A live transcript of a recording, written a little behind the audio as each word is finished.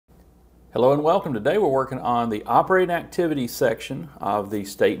Hello and welcome. Today we're working on the operating activities section of the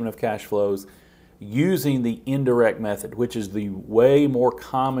statement of cash flows using the indirect method, which is the way more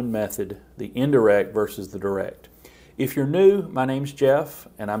common method, the indirect versus the direct. If you're new, my name's Jeff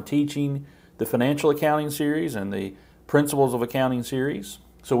and I'm teaching the financial accounting series and the principles of accounting series.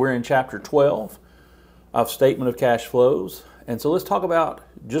 So we're in chapter 12 of statement of cash flows. And so let's talk about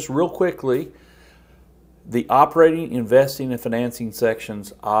just real quickly the operating, investing, and financing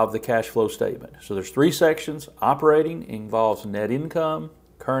sections of the cash flow statement. So there's three sections. Operating involves net income,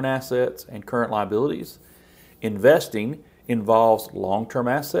 current assets, and current liabilities. Investing involves long-term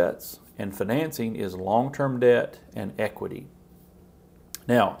assets, and financing is long-term debt and equity.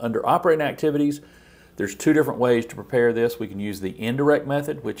 Now, under operating activities, there's two different ways to prepare this. We can use the indirect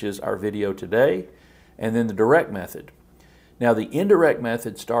method, which is our video today, and then the direct method. Now, the indirect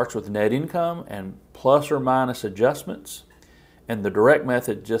method starts with net income and plus or minus adjustments, and the direct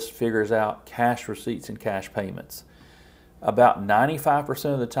method just figures out cash receipts and cash payments. About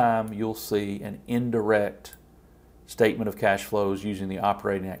 95% of the time, you'll see an indirect statement of cash flows using the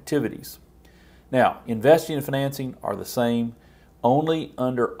operating activities. Now, investing and financing are the same. Only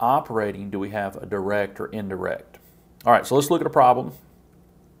under operating do we have a direct or indirect. All right, so let's look at a problem.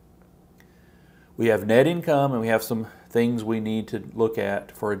 We have net income and we have some things we need to look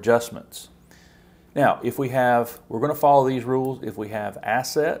at for adjustments. Now, we're going to follow these rules. If we have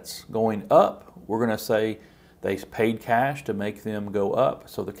assets going up, we're going to say they paid cash to make them go up,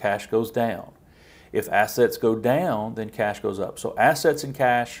 so the cash goes down. If assets go down, then cash goes up. So assets and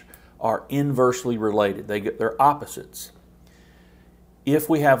cash are inversely related. They're opposites. If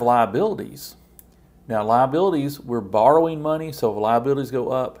we have liabilities, now liabilities, we're borrowing money, so if liabilities go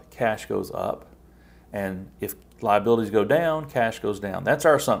up, cash goes up. And if liabilities go down, cash goes down. That's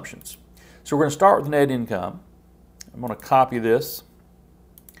our assumptions. So we're going to start with net income. I'm going to copy this.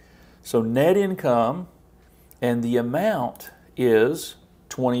 So net income, and the amount is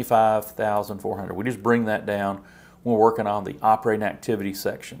 $25,400. We just bring that down when we're working on the operating activity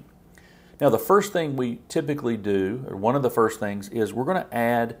section. Now, the first thing we typically do, or one of the first things, is we're going to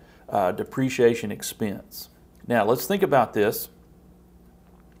add depreciation expense. Now, let's think about this.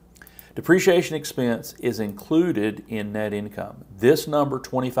 Depreciation expense is included in net income. This number,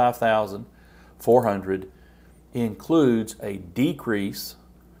 $25,400, includes a decrease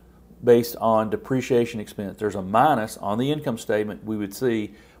based on depreciation expense. There's a minus on the income statement. We would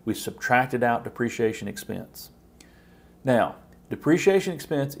see we subtracted out depreciation expense. Now, depreciation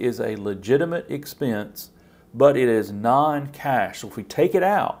expense is a legitimate expense, but it is non-cash. So if we take it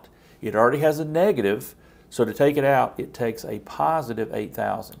out, it already has a negative. So to take it out, it takes a positive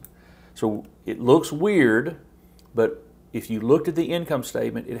 $8,000. So it looks weird, but if you looked at the income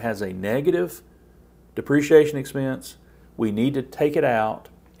statement, it has a negative depreciation expense. We need to take it out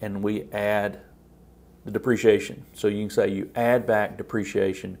and we add the depreciation. So you can say you add back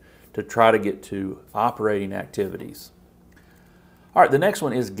depreciation to try to get to operating activities. All right, the next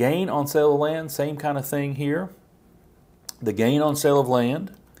one is gain on sale of land. Same kind of thing here. The gain on sale of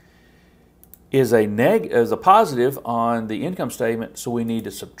land is a positive on the income statement, so we need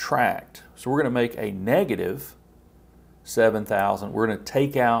to subtract. So we're going to make a negative $7,000. We're going to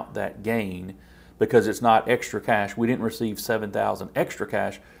take out that gain because it's not extra cash. We didn't receive $7,000 extra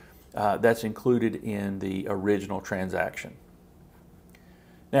cash. That's included in the original transaction.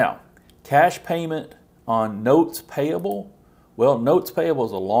 Now, cash payment on notes payable. Well, notes payable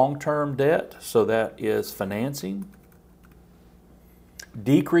is a long-term debt, so that is financing.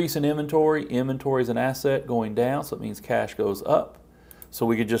 Decrease in inventory. Inventory is an asset going down, so it means cash goes up. So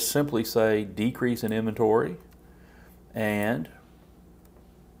we could just simply say decrease in inventory and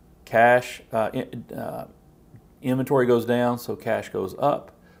cash, inventory goes down, so cash goes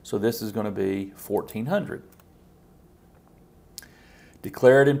up. So this is going to be $1,400.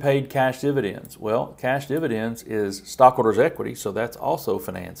 Declared and paid cash dividends. Well, cash dividends is stockholders' equity, so that's also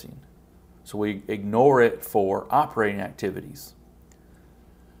financing. So we ignore it for operating activities.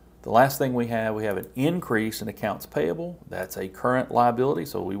 The last thing we have an increase in accounts payable. That's a current liability,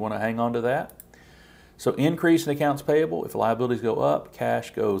 so we want to hang on to that. So increase in accounts payable, if liabilities go up,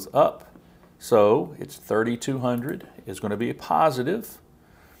 cash goes up. So it's $3,200 is going to be a positive.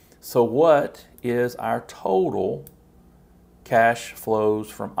 So what is our total cash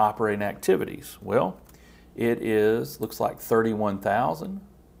flows from operating activities? Well, it looks like $31,000.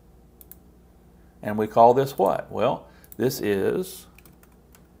 And we call this what? Well, this is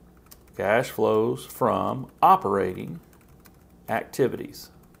cash flows from operating activities.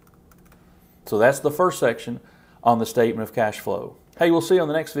 So that's the first section on the statement of cash flow. Hey, we'll see you on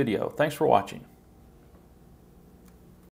the next video. Thanks for watching.